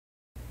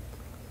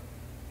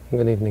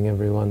Good evening,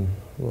 everyone.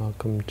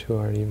 Welcome to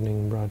our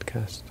evening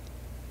broadcast.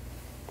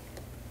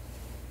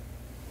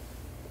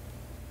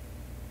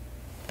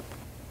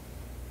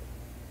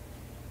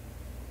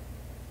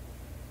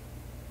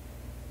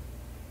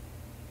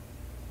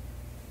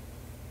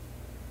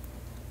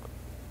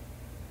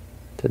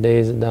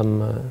 Today's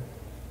Dhamma,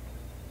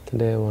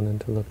 today I wanted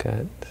to look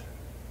at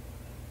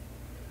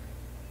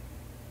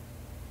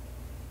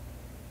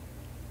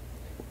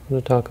I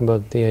want to talk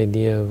about the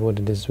idea of what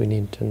it is we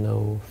need to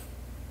know,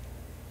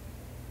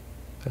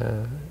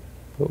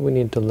 what we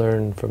need to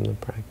learn from the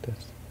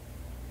practice.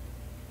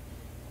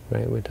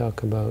 Right? We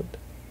talk about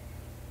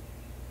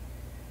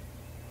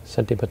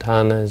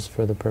Satipatthana is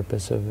for the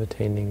purpose of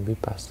attaining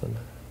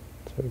vipassana.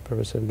 It's for the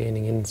purpose of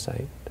gaining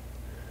insight.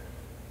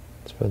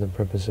 It's for the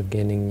purpose of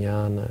gaining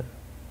jnana.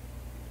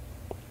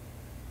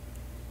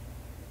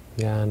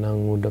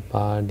 Jnanang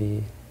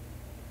udapadi,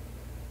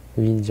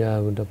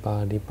 vijja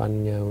udapadi,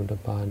 panya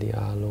udapadi,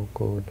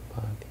 aloko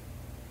udapadi.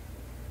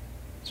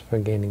 It's for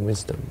gaining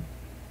wisdom.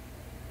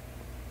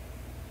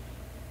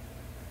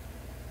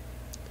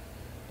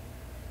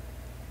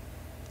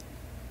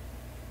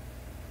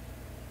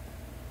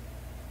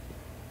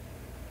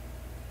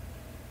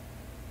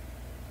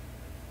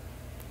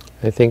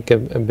 I think a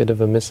bit of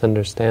a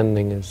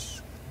misunderstanding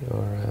is,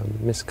 or a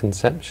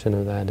misconception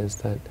of that is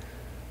that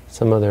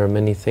somehow there are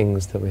many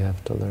things that we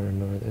have to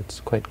learn, or it's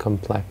quite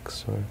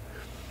complex, or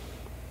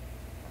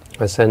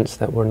a sense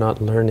that we're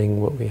not learning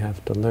what we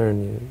have to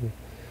learn. You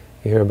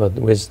hear about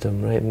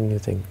wisdom, right, and you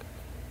think,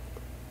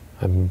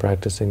 I've been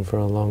practicing for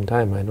a long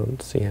time, I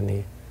don't see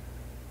any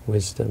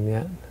wisdom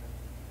yet.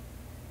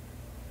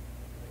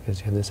 Because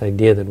you have this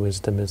idea that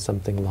wisdom is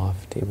something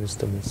lofty,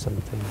 wisdom is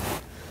something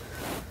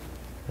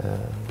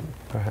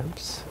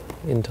perhaps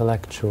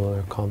intellectual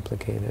or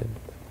complicated.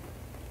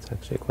 It's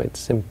actually quite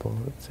simple.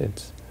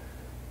 It's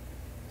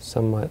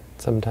somewhat,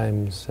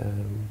 sometimes,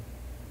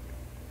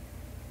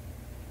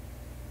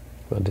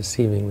 well,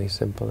 deceivingly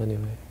simple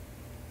anyway.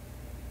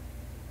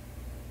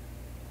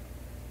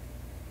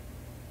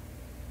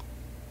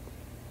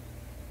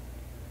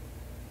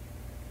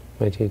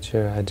 My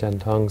teacher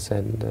Ajahn Tong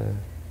said,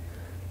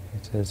 he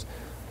says,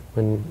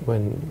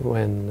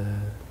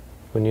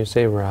 when you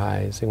say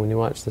rising, when you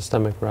watch the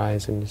stomach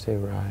rise and you say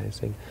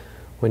rising,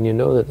 when you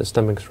know that the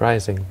stomach's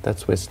rising,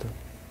 that's wisdom.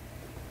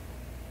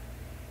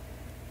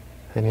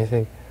 And you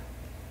think,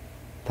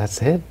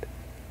 that's it?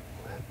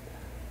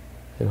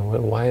 You know,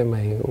 why am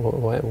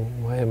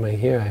I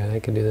here? I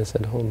could do this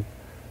at home.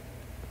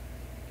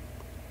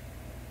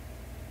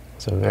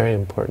 It's a very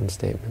important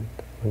statement.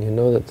 When you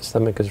know that the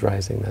stomach is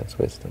rising, that's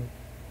wisdom.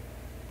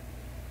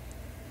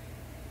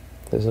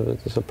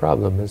 There's a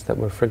problem, is that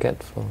we're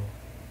forgetful.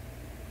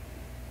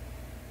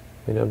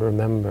 We don't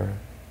remember.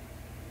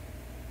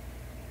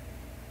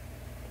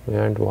 We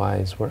aren't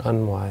wise, we're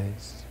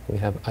unwise. We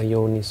have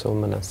ayoniso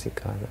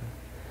manasikara.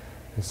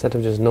 Instead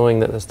of just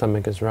knowing that the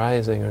stomach is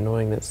rising, or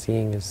knowing that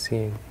seeing is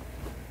seeing,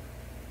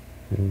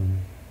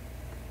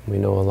 we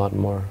know a lot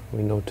more.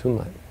 We know too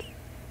much.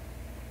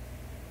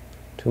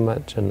 Too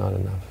much and not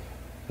enough.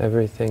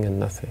 Everything and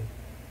nothing.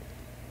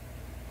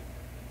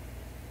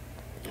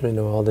 We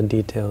know all the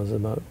details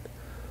about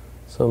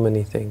so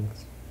many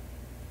things.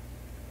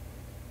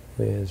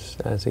 We,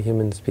 as a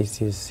human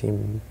species,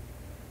 seem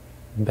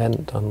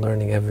bent on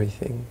learning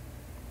everything,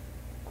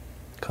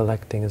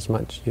 collecting as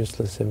much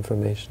useless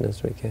information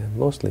as we can,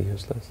 mostly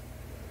useless.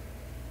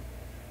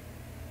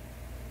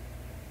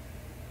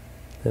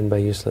 And by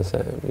useless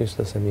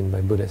I mean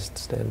by Buddhist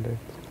standards.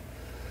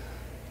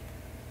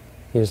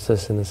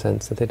 Useless in the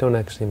sense that they don't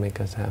actually make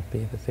us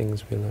happy, the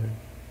things we learn.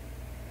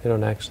 They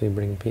don't actually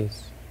bring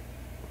peace.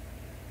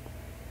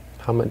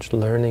 How much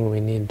learning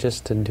we need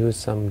just to do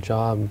some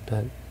job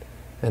that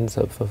ends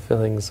up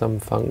fulfilling some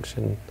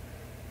function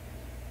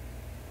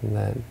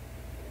that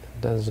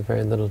does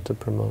very little to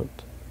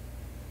promote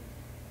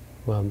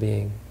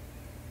well-being,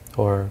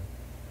 or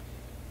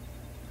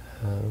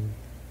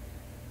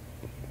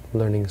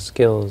learning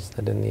skills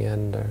that in the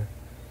end are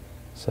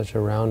such a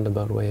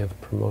roundabout way of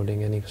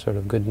promoting any sort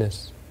of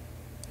goodness,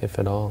 if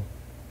at all,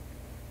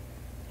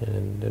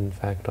 and in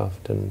fact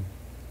often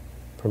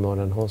promote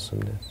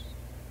unwholesomeness.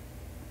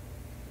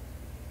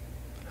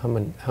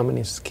 How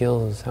many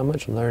skills, how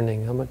much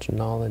learning, how much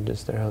knowledge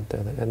is there out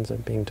there that ends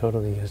up being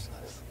totally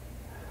useless?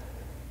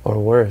 Or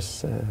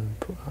worse,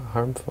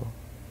 harmful.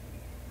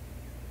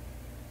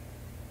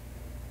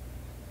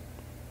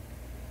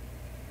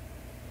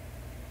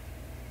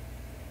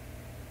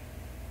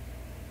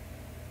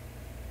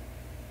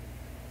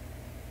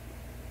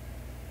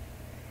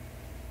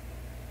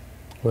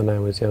 When I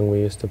was young, we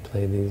used to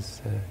play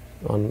these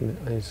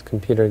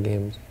computer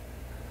games.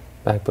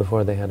 Back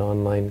before they had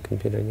online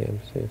computer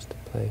games, we used to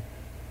play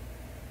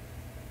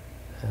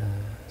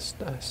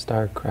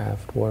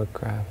StarCraft,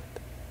 Warcraft.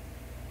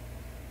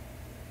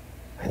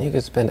 And you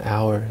could spend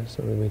hours,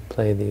 or we'd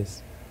play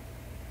these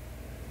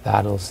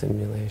battle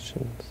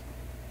simulations.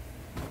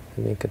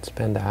 And you could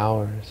spend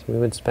hours. We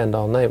would spend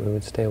all night, we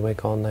would stay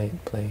awake all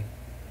night playing.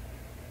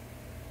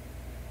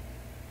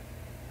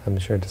 I'm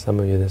sure to some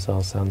of you this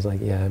all sounds like,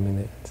 yeah, I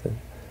mean,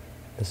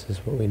 this is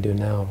what we do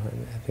now.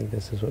 I think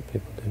this is what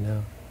people do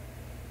now.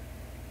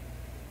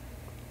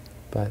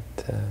 But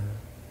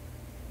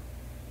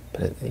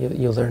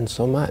you learn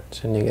so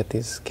much, and you get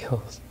these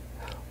skills,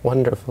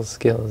 wonderful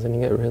skills, and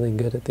you get really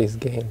good at these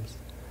games,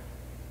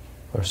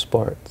 or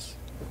sports,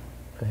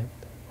 right?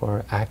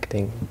 Or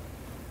acting,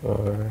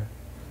 or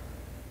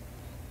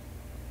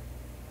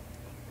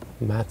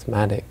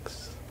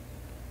mathematics,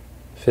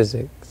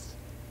 physics.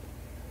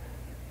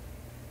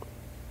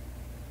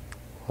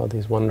 All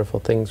these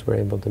wonderful things we're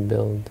able to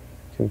build,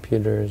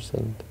 computers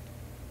and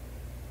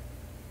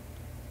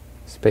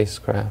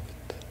spacecraft.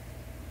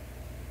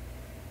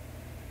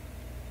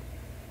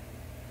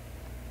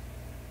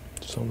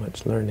 So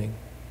much learning.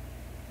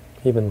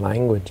 Even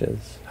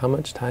languages. How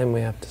much time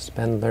we have to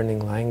spend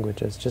learning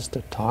languages just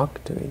to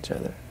talk to each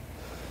other.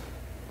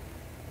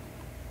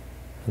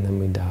 And then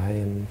we die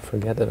and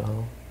forget it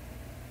all.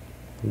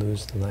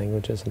 Lose the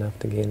languages and have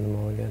to gain them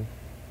all again.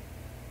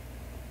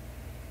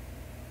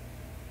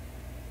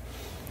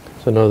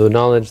 So no, the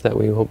knowledge that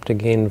we hope to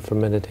gain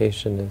from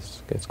meditation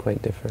is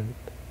quite different.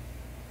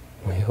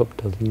 We hope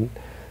to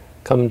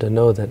come to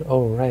know that,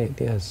 oh right,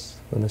 yes,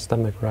 when the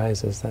stomach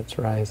rises, that's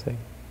rising.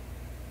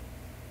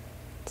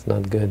 It's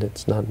not good,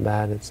 it's not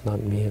bad, it's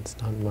not me, it's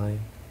not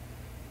mine.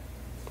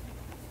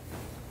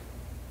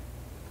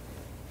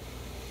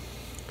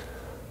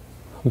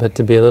 But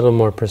to be a little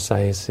more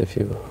precise, if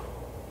you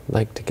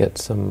like to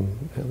get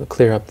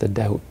clear up the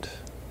doubt,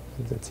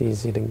 it's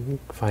easy to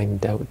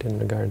find doubt in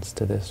regards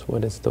to this.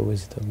 What is the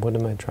wisdom? What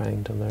am I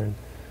trying to learn?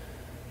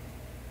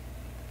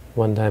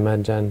 One time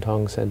Ajahn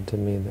Tong said to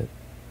me that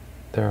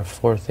there are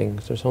 4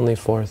 things, there's only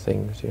 4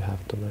 things you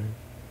have to learn.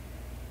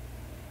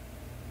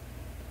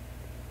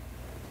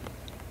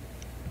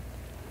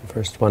 The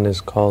first one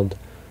is called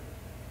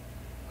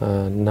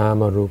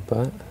Nama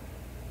Rupa,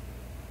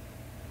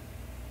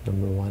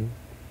 number 1.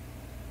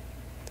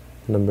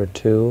 Number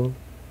 2,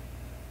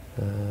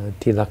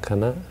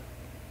 Tilakkhana.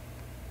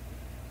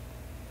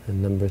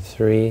 And number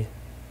 3,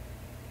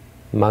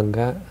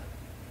 Magga.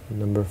 And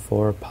number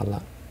 4,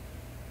 Phala.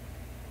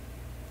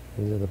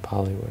 These are the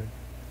Pali words.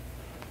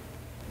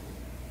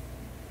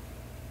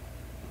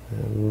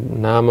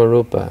 Nama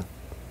Rupa.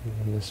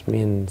 This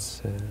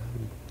means,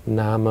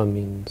 Nama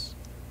means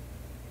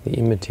the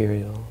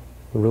immaterial.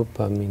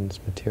 Rupa means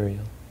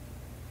material.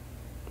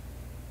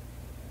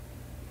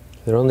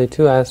 There are only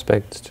 2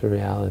 aspects to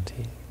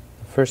reality.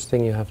 The first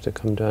thing you have to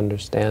come to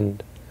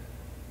understand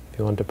if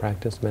you want to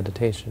practice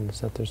meditation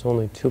is that there's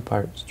only 2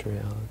 parts to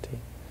reality.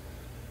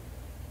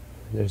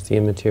 There's the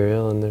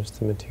immaterial and there's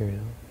the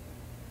material.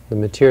 The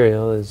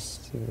material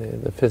is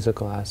the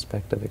physical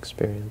aspect of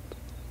experience.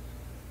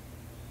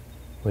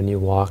 When you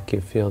walk,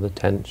 you feel the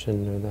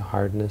tension or the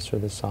hardness or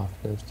the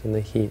softness and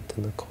the heat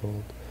and the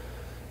cold.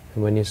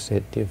 And when you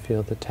sit, you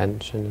feel the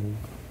tension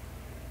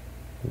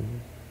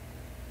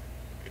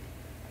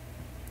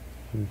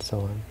and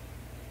so on.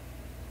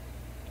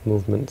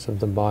 Movements of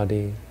the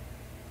body,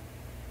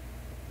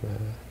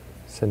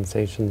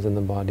 sensations in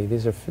the body.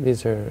 These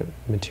are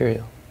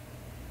material.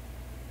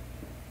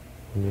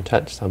 When you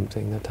touch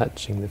something, the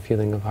touching, the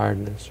feeling of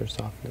hardness or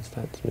softness,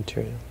 that's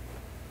material.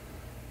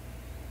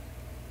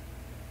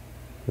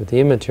 But the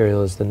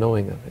immaterial is the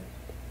knowing of it.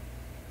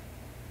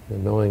 The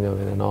knowing of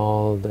it and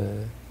all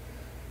the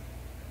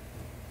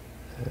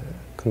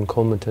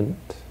concomitant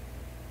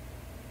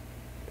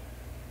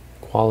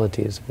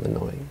qualities of the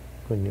knowing,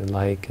 when you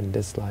like and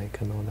dislike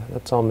and all that.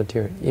 That's all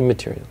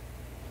immaterial.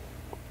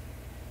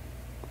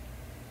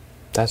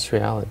 That's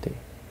reality.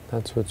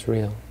 That's what's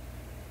real.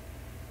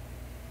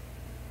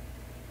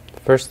 The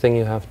first thing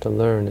you have to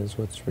learn is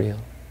what's real.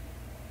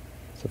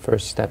 It's the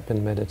first step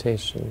in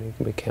meditation.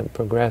 We can't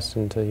progress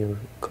until you're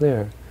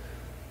clear.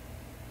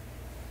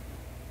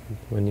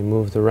 When you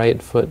move the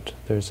right foot,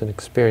 there's an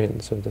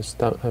experience of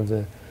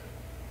the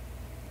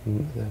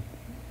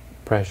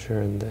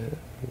pressure and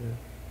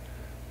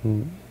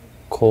the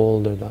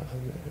cold or the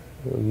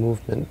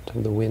movement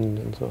of the wind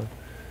and so on.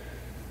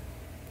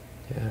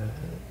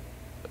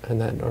 And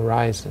that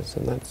arises,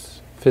 and that's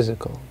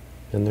physical.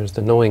 And there's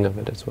the knowing of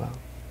it as well.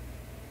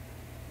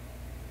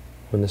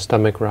 When the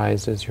stomach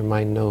rises, your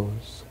mind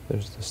knows.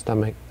 There's the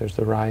stomach, there's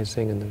the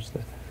rising, and there's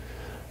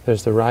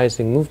the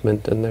rising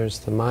movement, and there's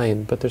the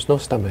mind, but there's no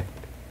stomach.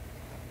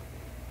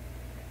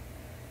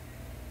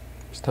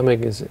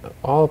 Stomach is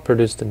all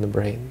produced in the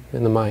brain,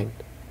 in the mind.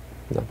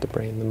 Not the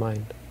brain, the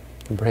mind.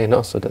 The brain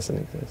also doesn't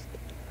exist.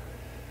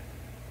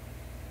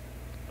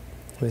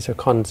 These are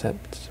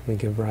concepts we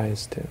give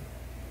rise to.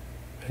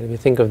 Right? If you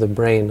think of the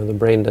brain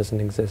doesn't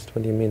exist,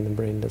 what do you mean the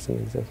brain doesn't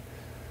exist?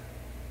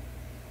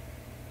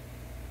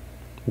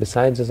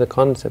 Besides as a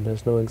concept,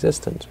 there's no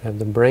existence. We have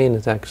the brain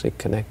is actually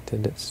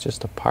connected. It's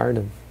just a part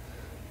of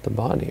the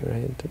body,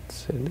 right?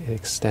 It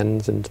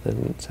extends into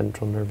the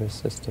central nervous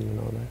system and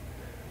all that.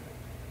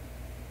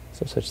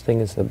 So such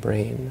thing as the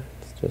brain.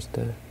 It's just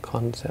a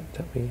concept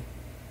that we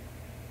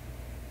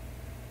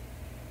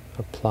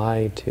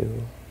apply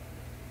to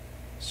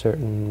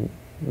certain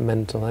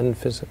mental and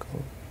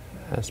physical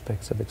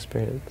aspects of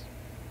experience.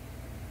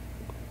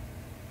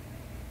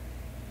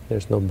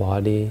 There's no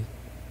body,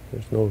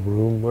 there's no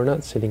room. We're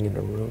not sitting in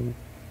a room.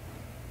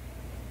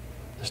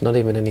 There's not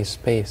even any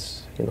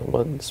space.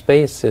 Well,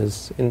 space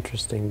is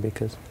interesting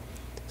because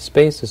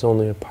space is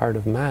only a part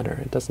of matter.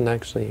 It doesn't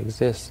actually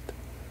exist.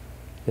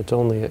 It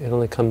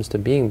only comes to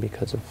being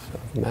because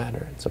of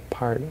matter. It's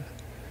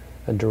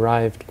a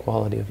derived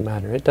quality of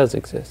matter. It does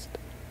exist,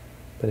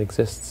 but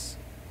exists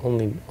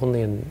only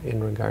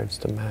in regards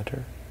to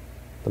matter.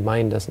 The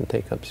mind doesn't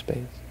take up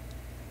space.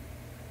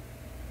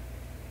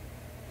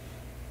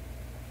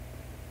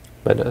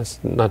 But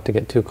not to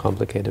get too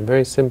complicated,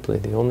 very simply,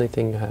 the only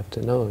thing you have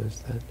to know is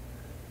that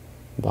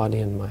body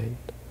and mind,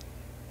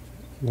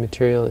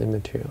 material,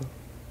 immaterial.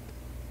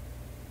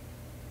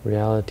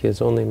 Reality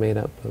is only made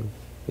up of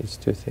these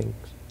two things.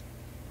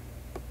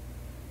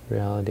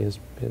 Reality is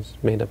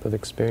made up of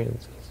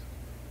experiences.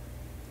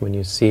 When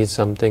you see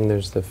something,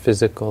 there's the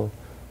physical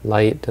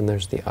light, and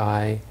there's the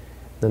eye,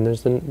 then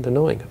there's the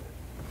knowing of it.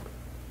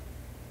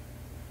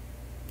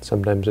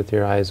 Sometimes with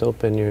your eyes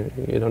open, you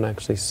don't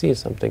actually see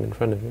something in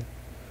front of you.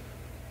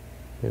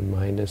 Your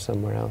mind is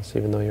somewhere else,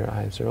 even though your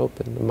eyes are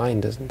open. The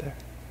mind isn't there.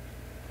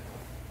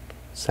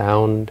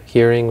 Sound,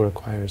 hearing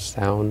requires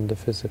sound, the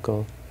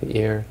physical, the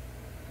ear,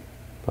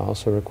 but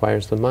also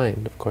requires the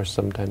mind. Of course,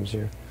 sometimes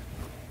you're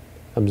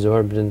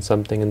absorbed in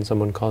something and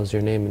someone calls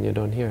your name and you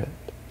don't hear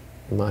it.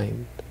 The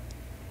mind.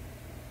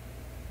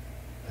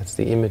 That's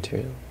the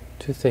immaterial.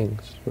 Two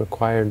things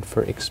required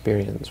for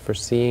experience, for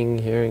seeing,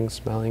 hearing,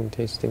 smelling,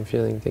 tasting,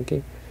 feeling,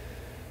 thinking.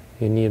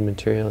 You need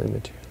material,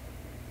 immaterial.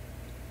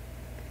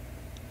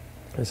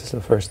 This is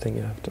the first thing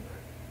you have to learn.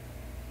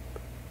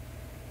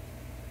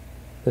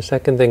 The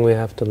second thing we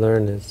have to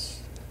learn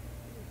is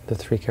the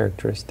three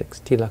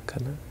characteristics,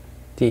 tilakkhana.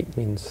 Ti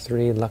means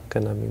three,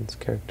 lakkhana means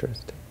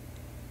characteristic.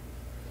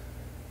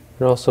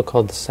 They're also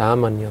called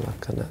samanya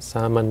lakkhana.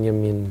 Samanya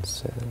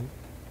means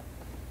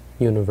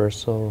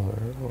universal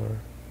or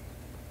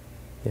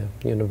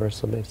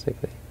universal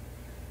basically.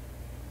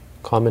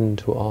 Common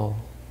to all.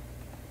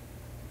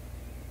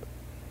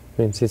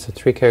 Means these are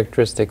three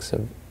characteristics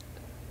of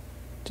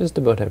just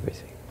about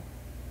everything.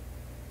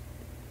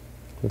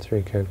 The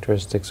three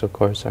characteristics, of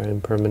course, are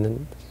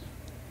impermanence,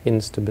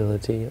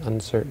 instability,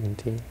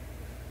 uncertainty,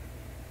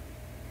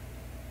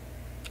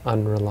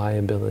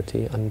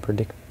 unreliability,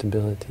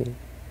 unpredictability,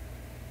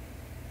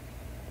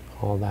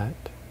 all that.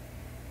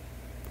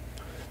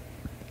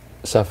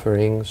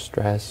 Suffering,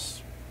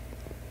 stress,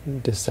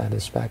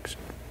 dissatisfaction,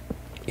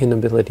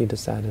 inability to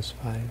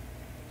satisfy,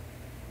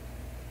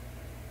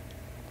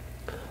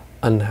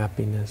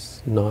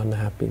 unhappiness,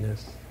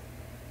 non-happiness,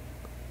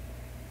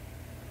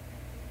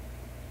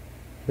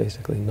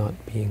 basically not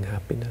being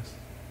happiness,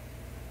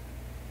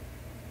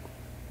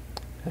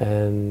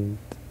 and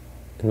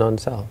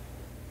non-self,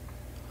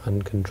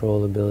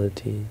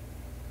 uncontrollability,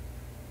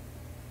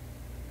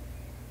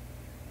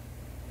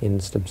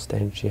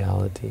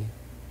 insubstantiality.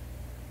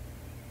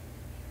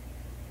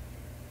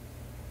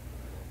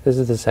 This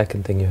is the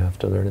second thing you have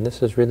to learn, and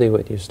this is really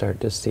what you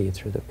start to see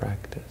through the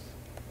practice.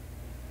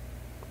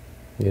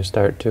 You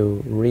start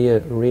to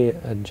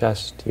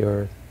readjust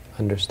your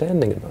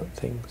understanding about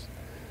things.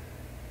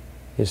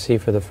 You see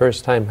for the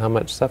first time how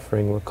much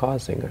suffering we're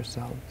causing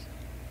ourselves.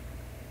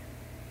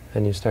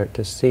 And you start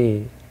to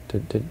see,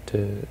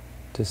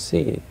 to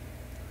see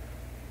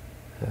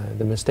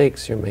the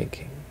mistakes you're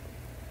making.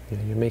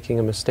 You're making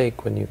a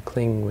mistake when you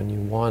cling, when you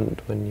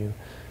want, when you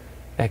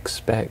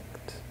expect.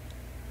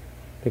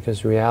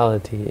 Because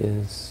reality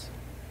is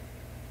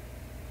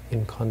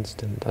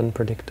inconstant,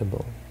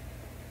 unpredictable,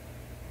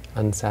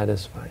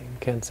 unsatisfying,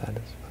 can't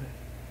satisfy,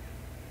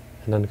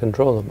 and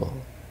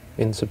uncontrollable,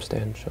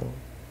 insubstantial,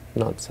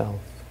 not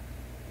self.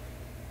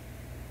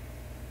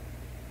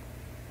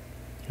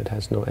 It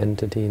has no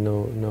entity,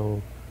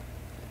 no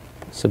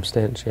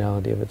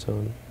substantiality of its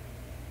own.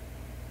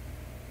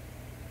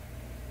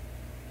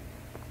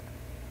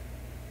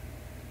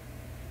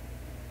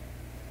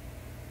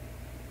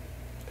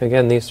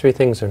 Again, these three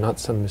things are not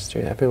some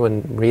mystery.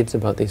 Everyone reads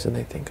about these and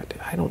they think,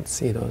 I don't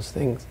see those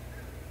things.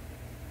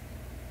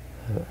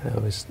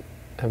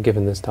 I've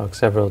given this talk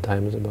several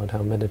times about how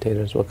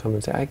meditators will come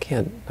and say,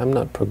 I'm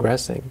not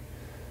progressing.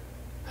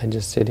 I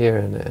just sit here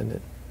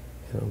and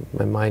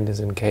my mind is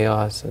in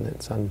chaos and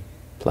it's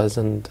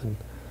unpleasant and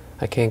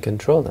I can't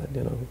control it,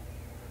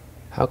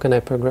 How can I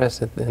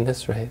progress in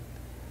this rate?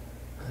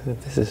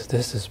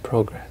 This is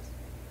progress.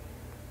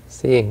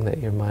 Seeing that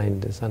your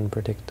mind is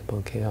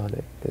unpredictable,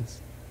 chaotic,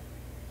 is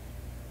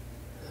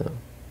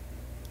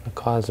a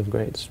cause of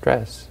great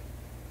stress.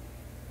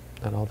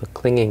 That all the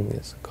clinging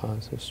is a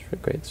cause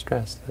of great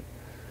stress. That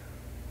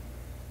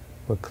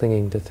we're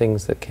clinging to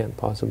things that can't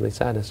possibly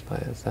satisfy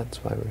us.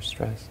 That's why we're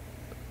stressed.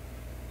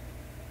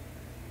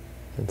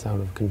 It's out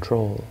of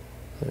control.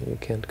 You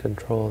can't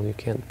control, you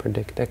can't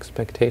predict.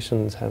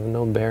 Expectations have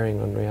no bearing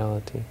on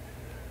reality.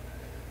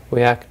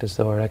 We act as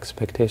though our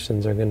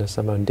expectations are going to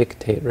somehow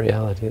dictate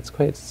reality. It's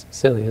quite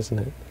silly, isn't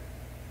it?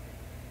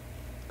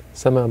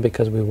 Somehow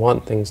because we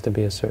want things to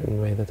be a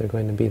certain way, that they're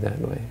going to be that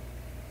way.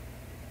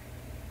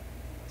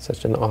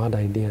 such an odd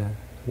idea,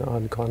 an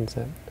odd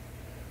concept,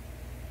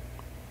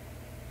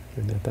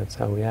 and that's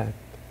how we act.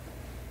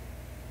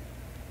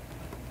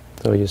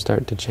 So you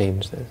start to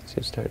change this.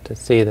 You start to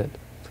see that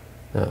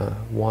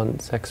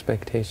wants,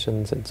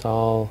 expectations, it's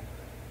all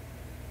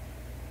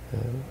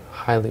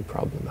highly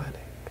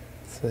problematic.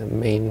 It's the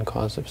main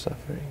cause of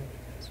suffering.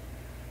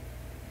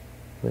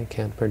 We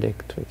can't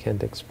predict, we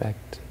can't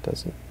expect. It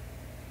doesn't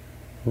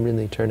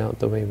really turn out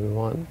the way we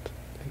want.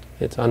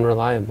 It's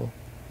unreliable.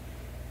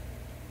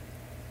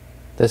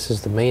 This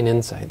is the main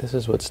insight. This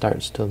is what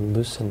starts to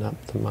loosen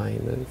up the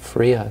mind and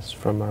free us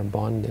from our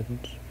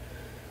bondage,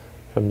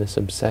 from this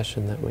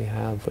obsession that we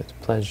have with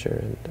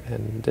pleasure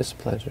and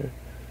displeasure.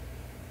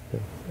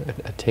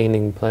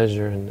 Attaining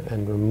pleasure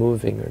and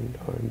removing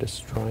or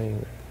destroying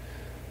or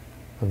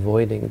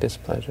avoiding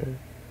displeasure.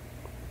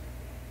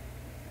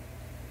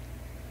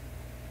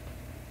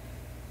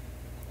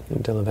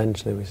 Until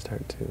eventually we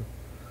start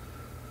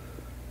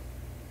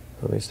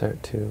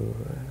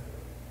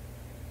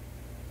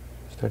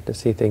to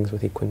see things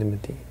with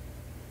equanimity.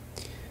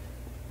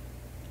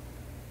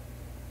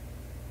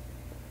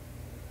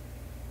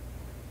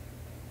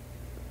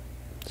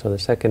 So the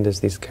second is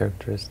these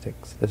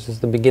characteristics. This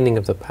is the beginning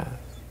of the path.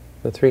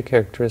 The three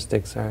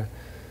characteristics are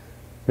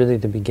really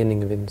the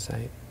beginning of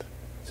insight.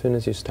 As soon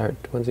as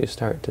once you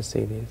start to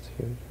see these,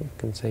 you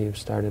can say you've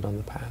started on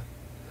the path.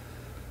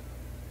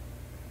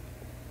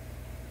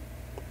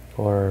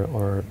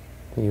 Or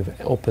you've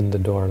opened the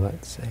door,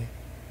 let's say.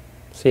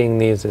 Seeing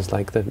these is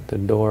like the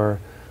door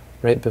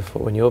right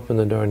before, when you open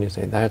the door and you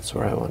say, that's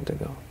where I want to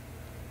go.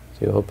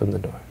 So you open the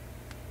door.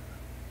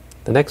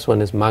 The next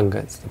one is Magga,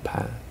 it's the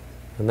path.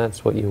 And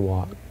that's what you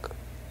walk.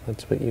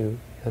 That's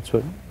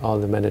what all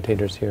the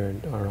meditators here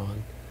are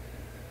on.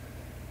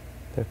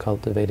 They're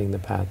cultivating the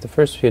path. The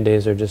first few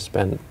days are just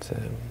spent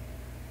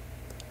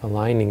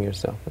aligning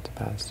yourself with the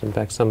path. In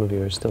fact, some of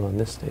you are still on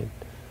this stage.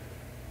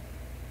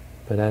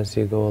 But as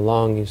you go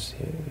along, you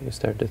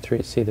start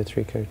to see the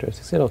three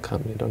characteristics. It'll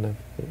come. You don't have.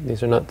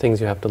 These are not things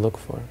you have to look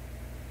for.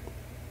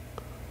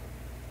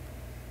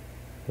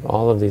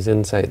 All of these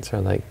insights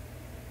are like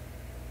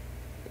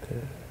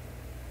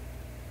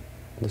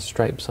the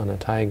stripes on a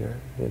tiger.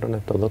 You don't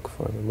have to look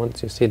for them.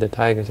 Once you see the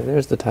tiger, say,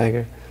 there's the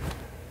tiger.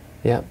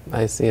 Yep,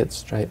 I see its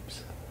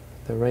stripes.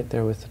 They're right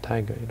there with the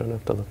tiger. You don't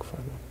have to look for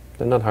them.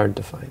 They're not hard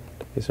to find.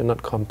 These are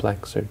not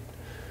complex or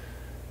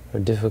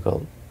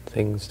difficult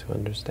things to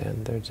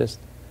understand.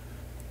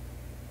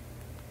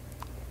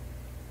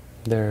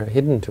 They're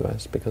hidden to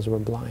us because we're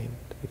blind,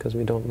 because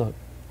we don't look.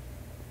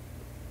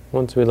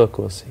 Once we look,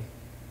 we'll see.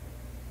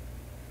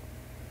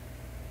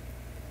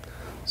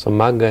 So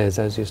Magga is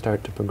as you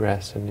start to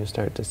progress and you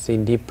start to see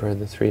deeper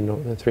the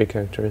three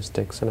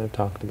characteristics, and I've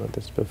talked about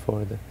this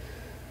before,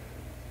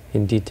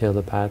 in detail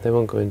the path. I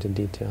won't go into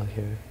detail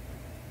here.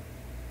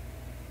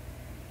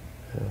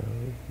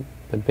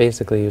 But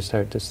basically you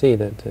start to see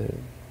that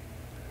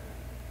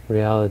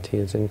reality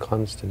is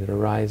inconstant. It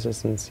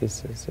arises and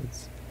ceases.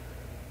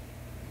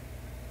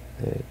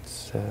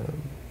 It's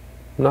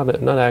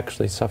not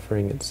actually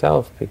suffering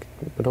itself,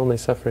 but only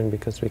suffering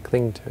because we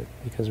cling to it,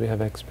 because we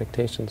have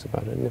expectations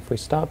about it. And if we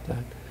stop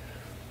that,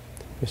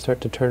 we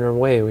start to turn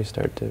away. We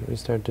start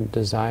to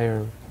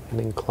desire and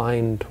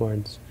incline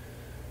towards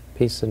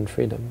peace and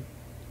freedom.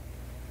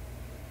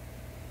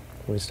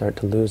 We start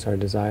to lose our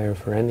desire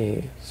for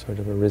any sort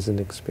of arisen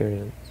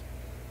experience,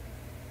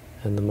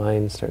 and the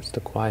mind starts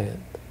to quiet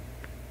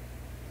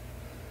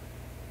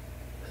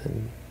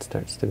and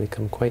starts to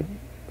become quite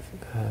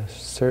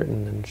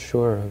certain and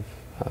sure of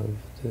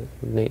the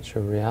nature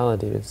of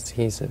reality. It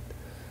sees it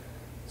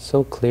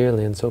so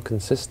clearly and so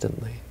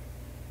consistently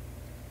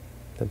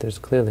that there's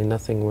clearly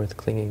nothing worth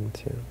clinging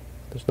to.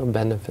 There's no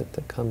benefit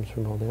that comes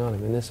from holding on. I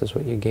mean, this is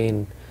what you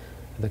gain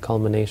at the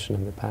culmination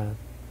of the path.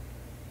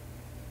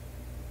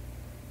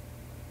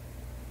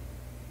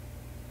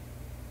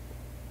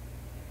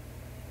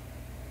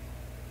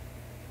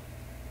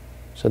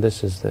 So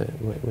this is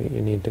what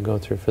you need to go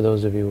through. For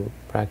those of you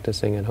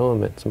practicing at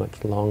home, it's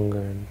much longer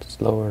and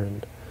slower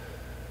and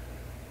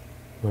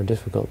more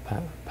difficult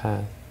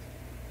path.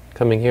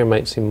 Coming here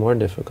might seem more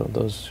difficult.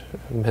 Those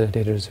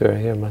meditators who are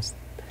here must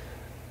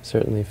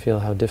certainly feel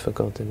how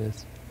difficult it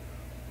is.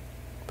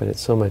 But it's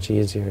so much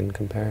easier in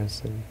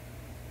comparison.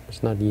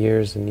 It's not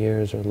years and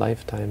years or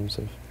lifetimes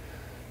of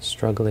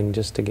struggling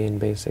just to gain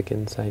basic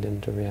insight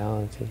into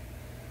reality.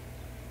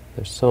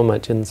 There's so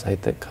much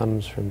insight that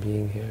comes from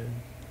being here.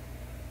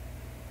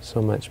 So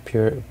much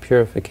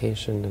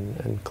purification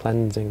and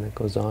cleansing that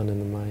goes on in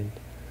the mind,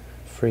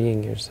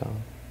 freeing yourself.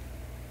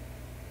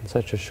 In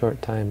such a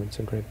short time, it's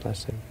a great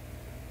blessing.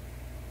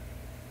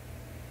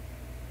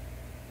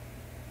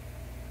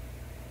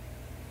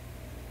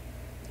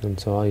 And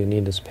so all you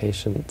need is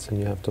patience, and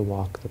you have to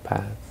walk the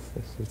path.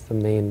 This is the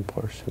main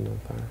portion of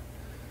our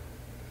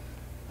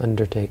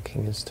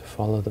undertaking, is to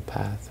follow the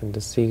path and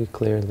to see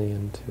clearly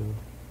and to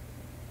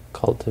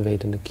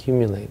cultivate and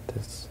accumulate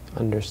this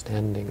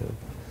understanding of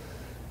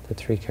the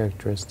three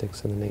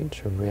characteristics and the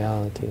nature of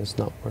reality is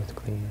not worth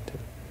clinging to.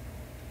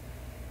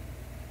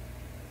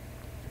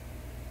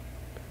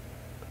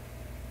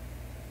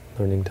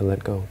 learning to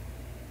let go.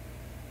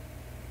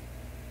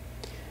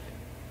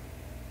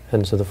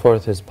 And so the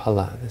fourth is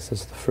phala, this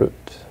is the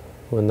fruit.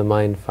 When the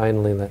mind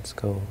finally lets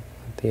go,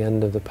 at the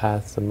end of the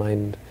path, the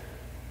mind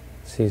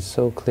sees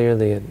so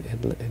clearly,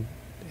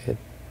 it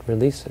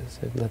releases,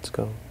 it lets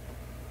go.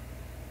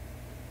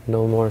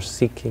 No more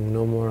seeking,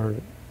 no more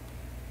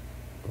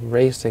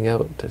racing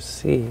out to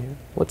see.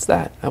 What's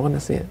that? I want to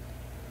see it.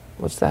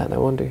 What's that? I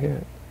want to hear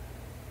it.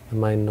 The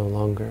mind no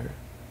longer,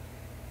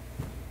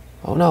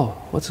 oh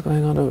no, what's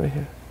going on over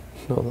here?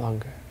 No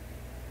longer.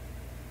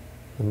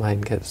 The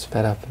mind gets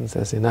fed up and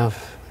says,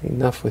 enough,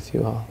 enough with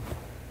you all.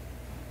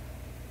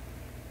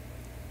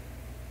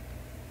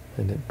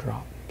 And it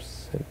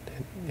drops,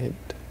 it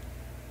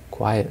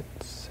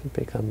quiets, it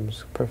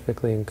becomes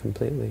perfectly and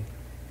completely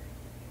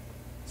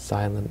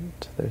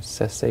silent. There's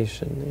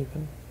cessation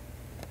even.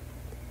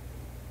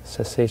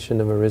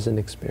 Cessation of arisen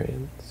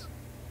experience.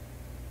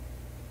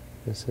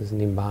 This is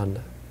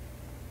Nibbana.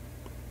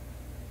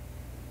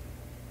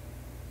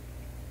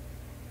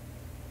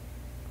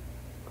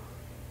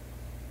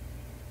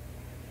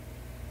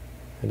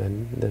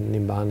 And then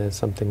Nibbana is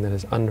something that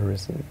is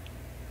unarisen.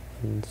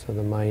 And so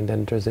the mind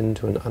enters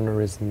into an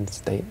unarisen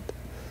state,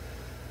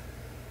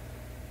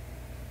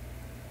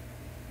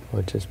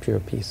 which is pure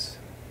peace.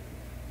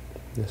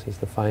 This is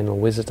the final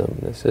wisdom.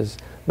 This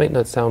might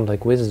not sound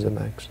like wisdom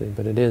actually,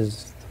 but it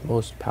is the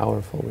most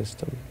powerful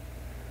wisdom.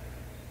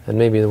 And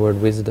maybe the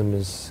word wisdom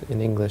is,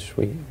 in English,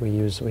 we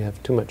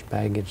have too much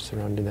baggage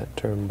surrounding that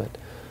term, but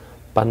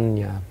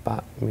panya,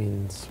 pa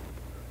means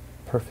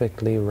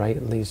perfectly,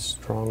 rightly,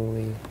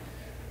 strongly,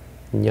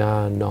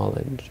 nya,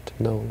 knowledge,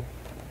 to know.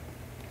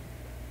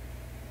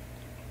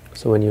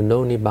 So when you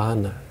know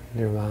Nibbana,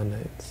 Nirvana,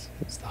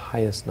 it's the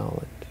highest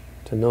knowledge.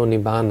 To know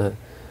Nibbana,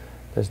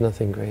 there's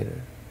nothing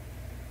greater.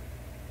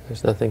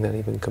 There's nothing that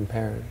even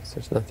compares.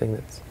 There's nothing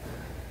that's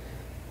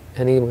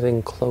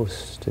anything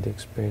close to the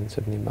experience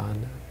of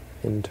Nibbana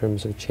in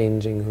terms of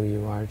changing who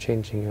you are,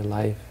 changing your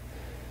life,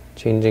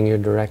 changing your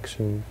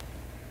direction,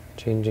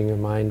 changing your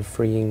mind,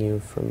 freeing you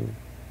from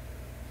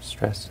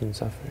stress and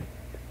suffering.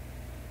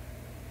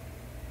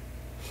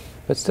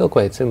 But still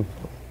quite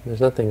simple.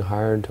 There's nothing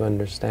hard to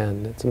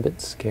understand. It's a bit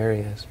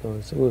scary, I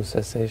suppose. Ooh,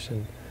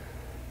 cessation.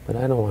 But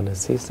I don't want to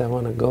cease, I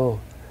want to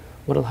go.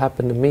 What'll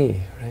happen to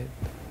me, right?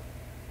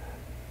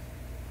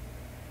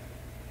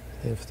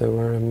 If there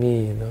were a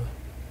me, you know.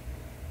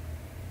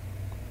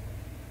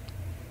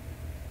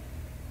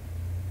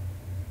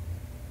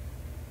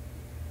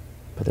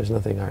 But there's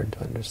nothing hard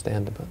to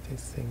understand about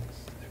these things.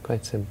 They're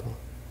quite simple.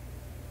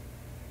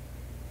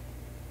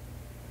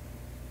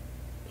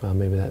 Well,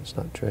 maybe that's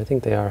not true. I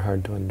think they are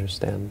hard to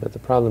understand, but the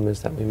problem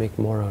is that we make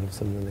more out of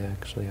them than they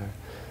actually are.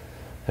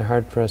 They're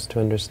hard for us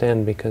to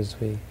understand because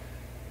we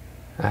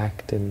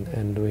act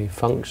and we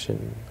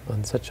function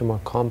on such a more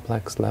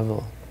complex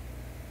level.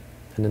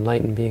 An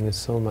enlightened being is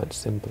so much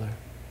simpler.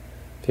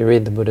 If you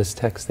read the Buddhist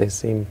texts, they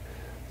seem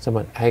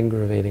somewhat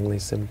aggravatingly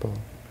simple.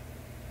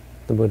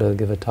 The Buddha will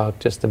give a talk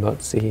just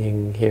about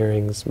seeing,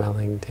 hearing,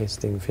 smelling,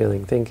 tasting,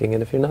 feeling, thinking,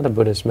 and if you're not a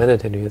Buddhist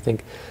meditator, you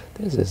think,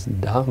 this is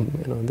dumb,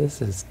 you know,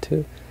 this is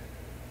too...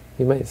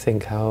 You might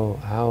think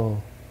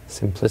how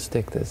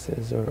simplistic this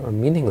is, or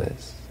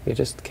meaningless. You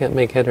just can't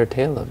make head or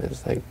tail of it.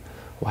 It's like,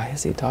 why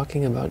is he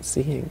talking about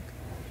seeing?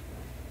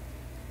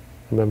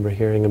 I remember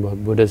hearing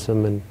about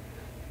Buddhism, and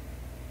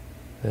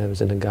I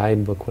was in a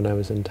guidebook when I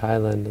was in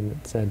Thailand, and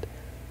it said,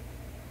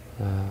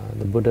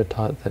 the Buddha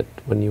taught that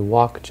when you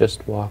walk,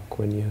 just walk.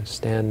 When you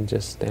stand,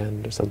 just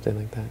stand, or something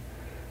like that.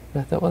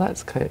 And I thought, well,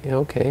 that's kind of,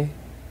 okay.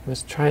 I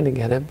was trying to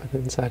get it, but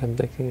inside I'm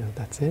thinking, oh,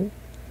 that's it?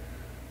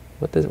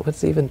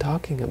 What's he even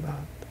talking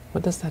about?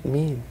 What does that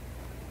mean?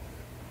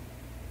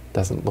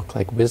 Doesn't look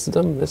like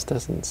wisdom. This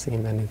doesn't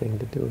seem anything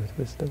to do with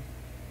wisdom.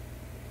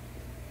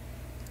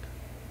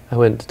 I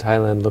went to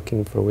Thailand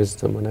looking for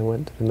wisdom. When I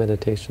went to the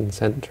meditation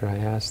center,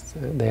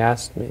 they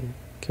asked me,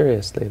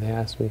 curiously,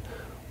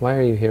 why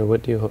are you here?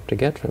 What do you hope to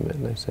get from it?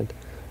 And I said,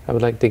 I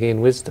would like to gain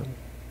wisdom.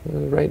 It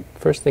was right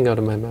first thing out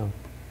of my mouth.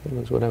 It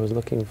was what I was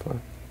looking for.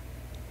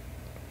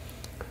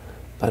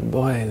 But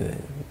boy,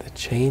 the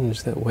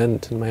change that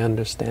went in my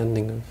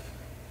understanding of,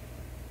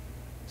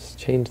 this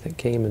change that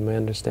came in my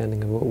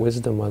understanding of what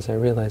wisdom was, I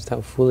realized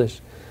how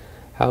foolish,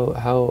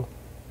 how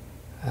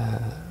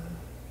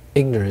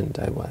ignorant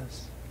I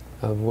was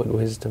of what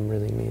wisdom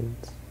really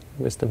means.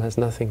 Wisdom has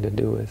nothing to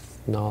do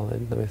with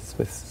knowledge,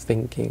 with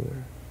thinking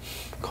or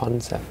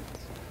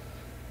concepts.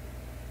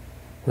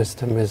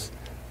 Wisdom is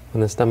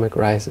when the stomach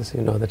rises,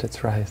 you know that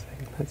it's rising.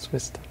 That's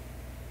wisdom.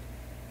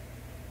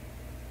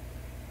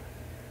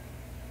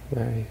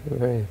 Very,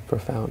 very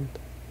profound,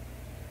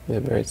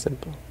 yet very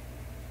simple.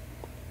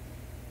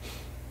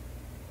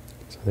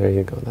 So there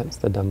you go, that's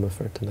the Dhamma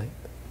for tonight.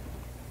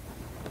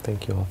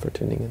 Thank you all for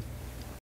tuning in.